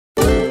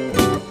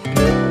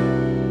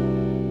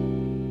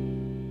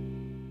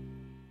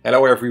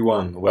Hello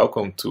everyone,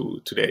 welcome to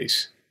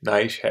today's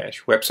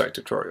NiceHash website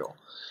tutorial.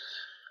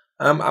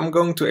 I'm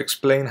going to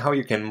explain how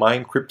you can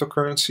mine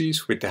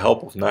cryptocurrencies with the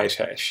help of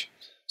NiceHash.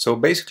 So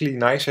basically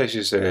NiceHash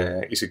is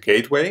a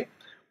gateway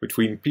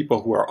between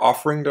people who are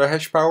offering their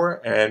hash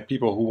power and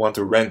people who want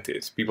to rent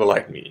it, people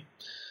like me.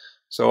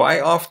 So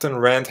I often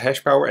rent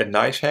hash power at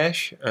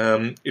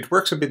NiceHash. It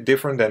works a bit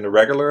different than the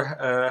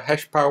regular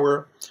hash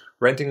power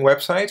renting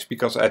websites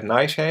because at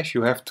NiceHash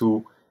you have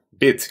to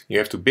bid. You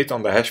have to bid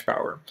on the hash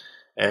power.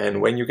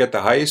 And when you get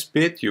the highest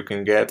bid, you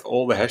can get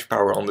all the hash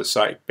power on the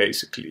site,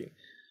 basically.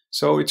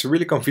 So it's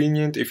really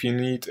convenient if you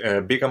need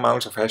big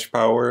amounts of hash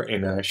power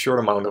in a short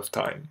amount of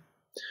time.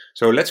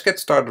 So let's get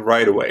started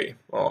right away.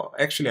 Well,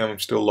 actually I'm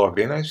still logged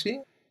in, I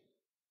see.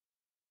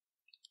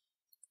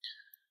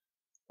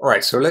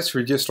 Alright, so let's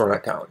register an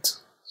account.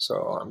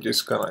 So I'm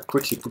just gonna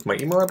quickly put my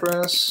email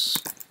address.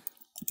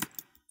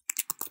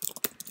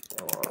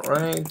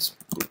 Alright,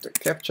 put the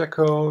CAPTCHA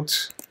code.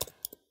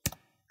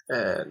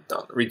 And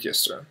done,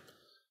 register.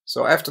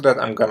 So after that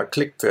I'm gonna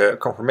click the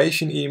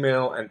confirmation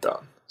email and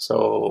done.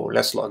 So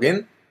let's log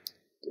in.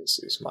 This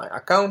is my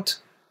account.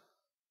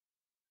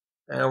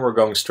 And we're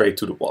going straight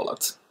to the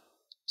wallet.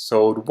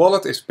 So the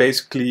wallet is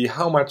basically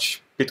how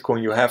much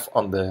Bitcoin you have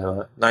on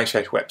the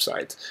NiceHash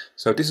website.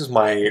 So this is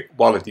my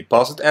wallet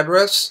deposit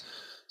address.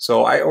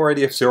 So I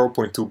already have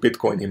 0.2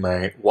 Bitcoin in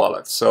my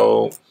wallet.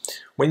 So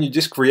when you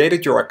just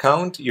created your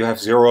account, you have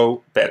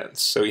zero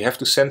balance. So you have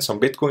to send some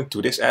Bitcoin to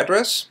this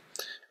address.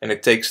 And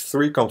it takes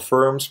 3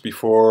 confirms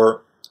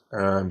before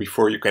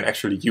you can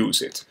actually use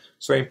it.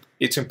 So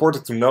it's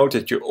important to note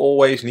that you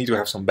always need to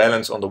have some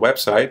balance on the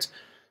website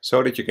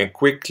so that you can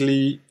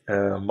quickly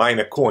mine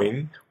a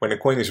coin when a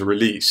coin is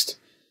released.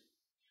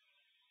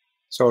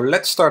 So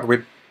let's start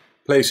with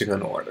placing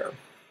an order.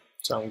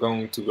 So I'm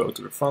going to go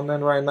to the front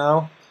end right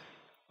now.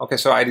 Okay,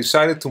 so I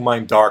decided to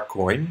mine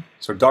Darkcoin.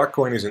 So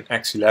Darkcoin is an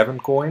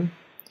X11 coin.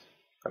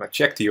 I'm gonna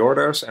check the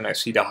orders and I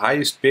see the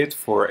highest bid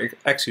for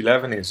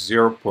X11 is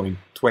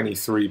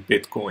 0.23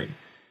 Bitcoin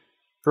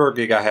per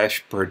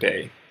gigahash per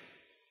day.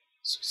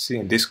 So see,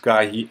 in this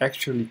guy, he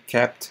actually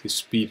capped his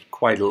speed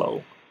quite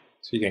low.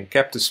 So you can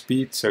cap the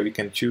speed, so you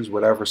can choose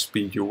whatever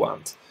speed you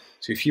want.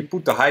 So if you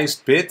put the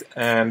highest bid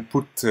and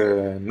put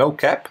no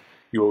cap,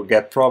 you will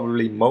get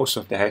probably most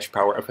of the hash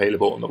power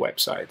available on the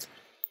website.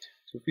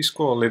 So if we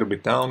scroll a little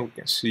bit down, we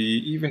can see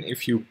even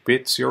if you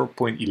bid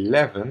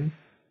 0.11,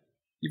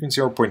 even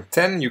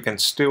 0.10 you can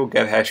still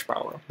get hash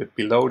power, but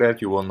below that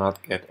you will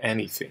not get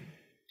anything.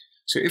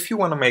 So if you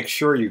want to make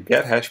sure you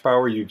get hash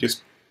power, you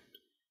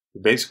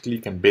basically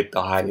can bid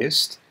the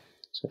highest.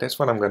 So that's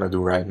what I'm going to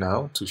do right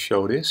now to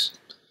show this.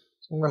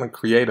 So I'm going to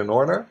create an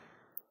order.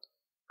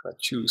 I'm going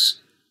to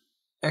choose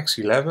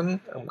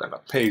X11. I'm going to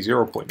pay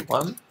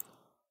 0.1.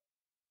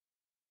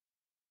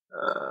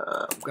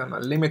 I'm going to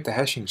limit the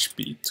hashing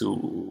speed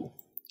to,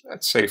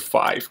 let's say,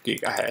 5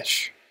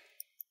 gigahash.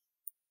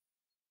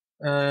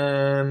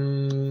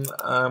 And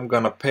I'm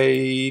gonna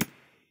pay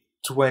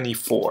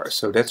 24,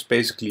 so that's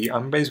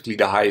I'm basically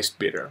the highest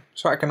bidder.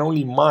 So I can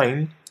only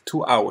mine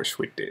 2 hours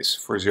with this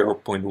for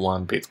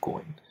 0.1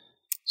 Bitcoin.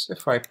 So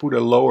if I put a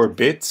lower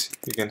bid,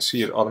 you can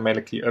see it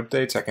automatically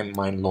updates. I can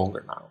mine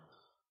longer now.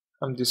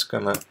 I'm just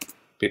gonna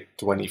bid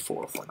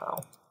 24 for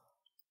now.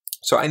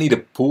 So I need a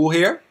pool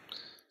here.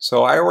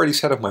 So I already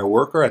set up my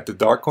worker at the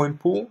Darkcoin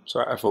pool. So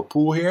I have a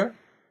pool here,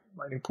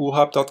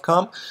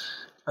 miningpoolhub.com.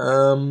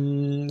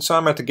 So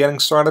I'm at the getting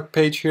started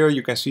page here.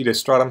 You can see the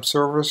Stratum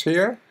servers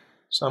here.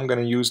 So I'm going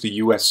to use the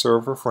US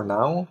server for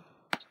now.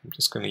 I'm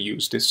just going to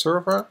use this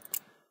server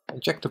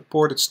and check the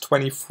port. It's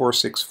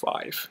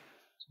 2465.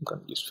 So I'm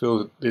going to just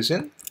fill this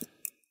in.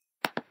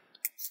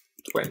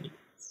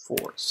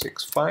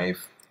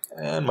 2465.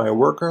 And my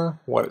worker.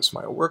 What is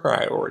my worker?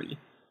 I already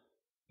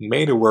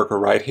made a worker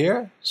right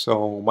here.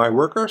 So my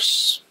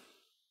workers.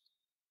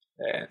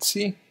 Let's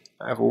see.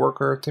 I have a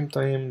worker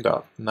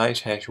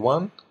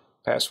timtim.nicehash1.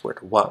 Password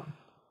 1.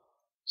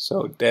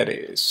 So that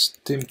is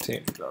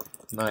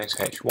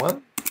timtim.nicehash1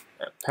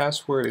 and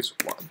password is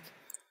 1.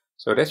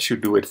 So that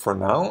should do it for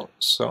now.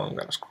 So I'm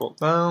gonna scroll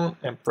down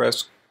and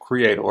press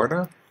create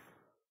order.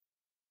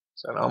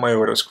 So now my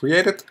order is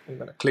created. I'm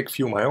gonna click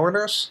view my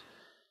orders.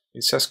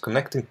 It says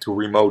connecting to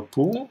remote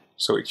pool,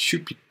 so it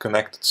should be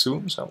connected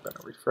soon. So I'm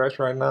gonna refresh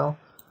right now.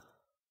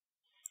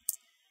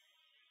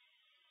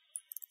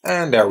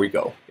 And there we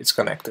go, it's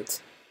connected.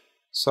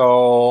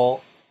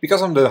 So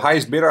because I'm the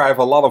highest bidder, I have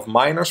a lot of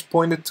miners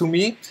pointed to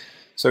me.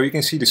 So you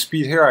can see the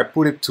speed here, I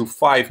put it to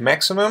 5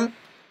 maximum.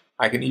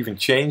 I can even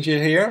change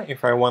it here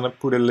if I want to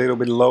put it a little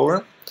bit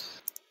lower.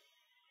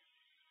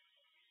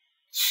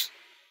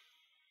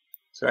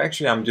 So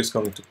actually I'm just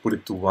going to put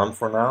it to 1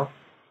 for now.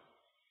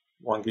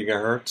 1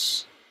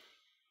 gigahertz.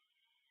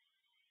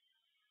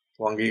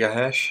 1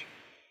 gigahash.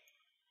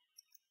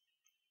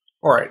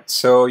 Alright,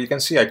 so you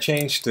can see I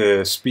changed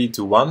the speed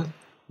to 1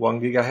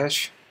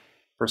 gigahash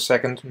per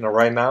second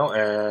right now,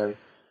 and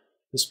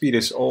the speed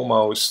is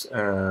almost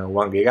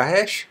 1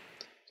 gigahash.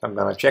 So I'm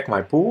gonna check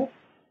my pool.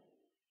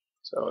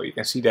 So you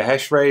can see the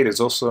hash rate is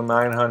also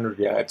 900.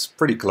 Yeah, it's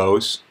pretty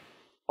close.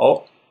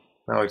 Oh,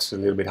 Now it's a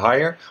little bit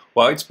higher.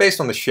 Well, it's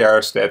based on the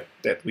shares that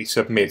we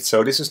submit,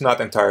 so this is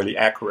not entirely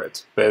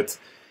accurate, but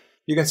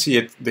you can see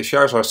it, the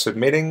shares are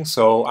submitting,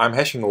 so I'm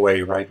hashing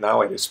away right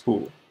now at this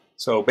pool.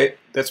 So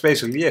that's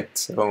basically it.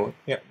 So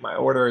yeah, my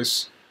order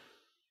is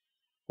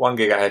 1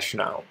 gigahash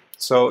now.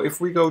 So if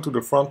we go to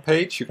the front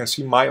page, you can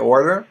see my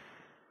order.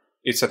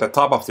 It's at the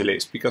top of the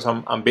list because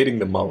I'm bidding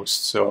the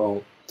most.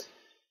 So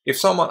if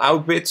someone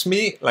outbids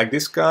me, like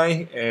this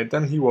guy,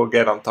 then he will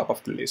get on top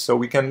of the list. So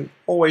we can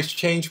always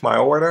change my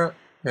order.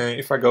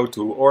 If I go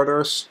to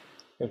orders,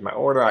 here's my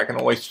order, I can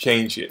always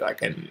change it. I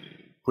can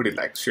put it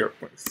like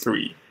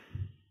 0.3.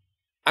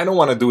 I don't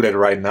want to do that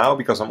right now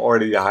because I'm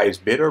already the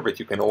highest bidder, but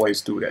you can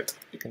always do that.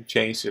 You can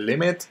change the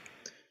limit.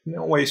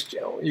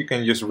 You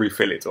can just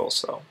refill it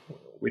also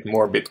with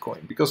more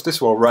Bitcoin, because this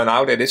will run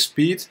out at this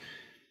speed.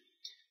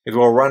 It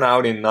will run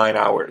out in 9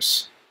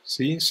 hours.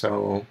 See,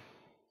 so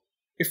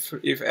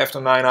if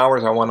after 9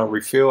 hours I want to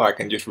refill, I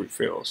can just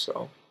refill.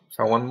 So if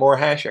I want more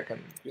hash, I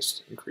can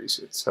just increase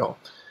it. So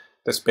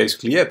that's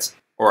basically it.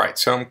 Alright,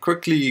 so I'm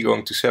quickly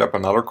going to set up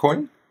another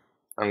coin.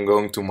 I'm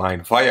going to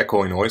mine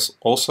Viacoin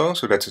also,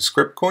 so that's a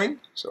script coin.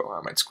 So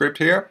I'm at script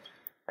here.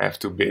 I have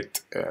to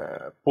bid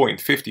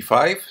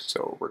 0.55,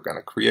 so we're going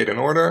to create an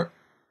order.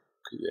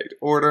 Create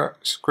order,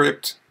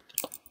 script,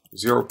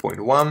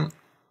 0.1.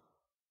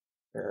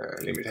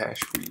 Limit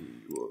hash we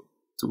will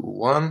do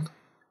 1.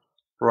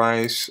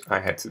 Price I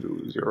had to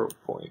do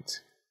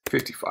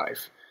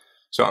 0.55.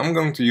 So I'm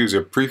going to use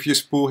a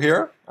previous pool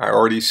here. I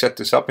already set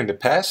this up in the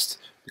past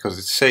because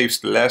it saves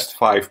the last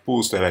 5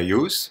 pools that I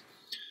used.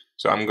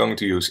 So I'm going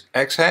to use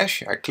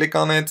NiceHash. I click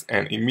on it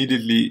and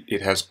immediately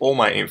it has all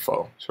my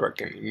info. So I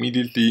can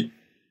immediately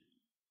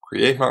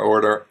create my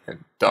order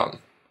and done.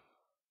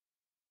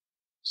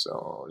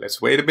 So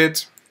let's wait a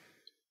bit.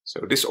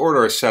 So this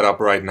order is set up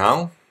right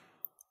now.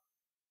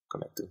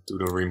 Connected to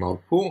the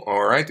remote pool.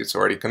 Alright, it's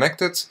already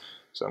connected.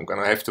 So I'm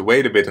gonna have to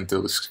wait a bit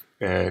until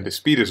the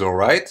speed is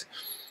alright.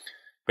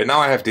 But now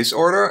I have this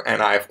order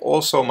and I have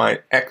also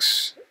my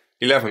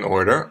X11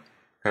 order.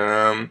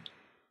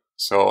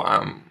 So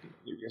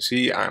you can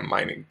see I'm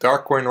mining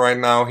Darkcoin right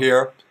now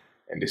here.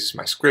 And this is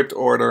my script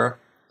order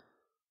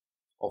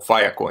of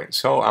Viacoin.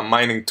 So I'm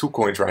mining 2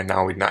 coins right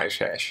now with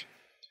NiceHash.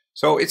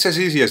 So it's as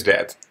easy as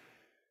that.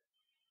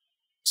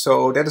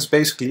 So that is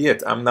basically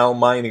it. I'm now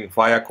mining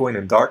Viacoin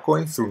and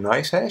Darkcoin through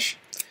NiceHash.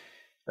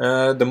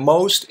 The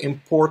most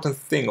important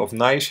thing of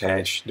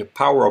NiceHash, the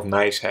power of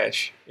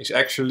NiceHash, is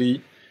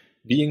actually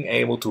being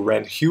able to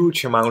rent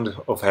huge amount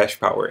of hash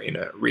power in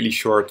a really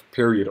short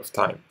period of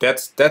time.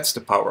 That's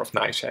the power of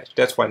NiceHash.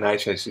 That's why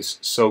NiceHash is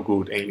so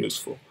good and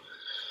useful.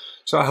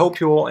 So I hope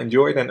you all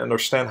enjoyed and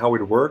understand how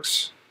it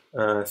works.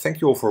 Thank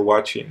you all for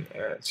watching.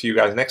 See you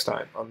guys next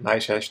time on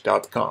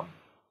nicehash.com.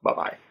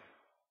 Bye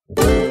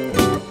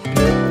bye.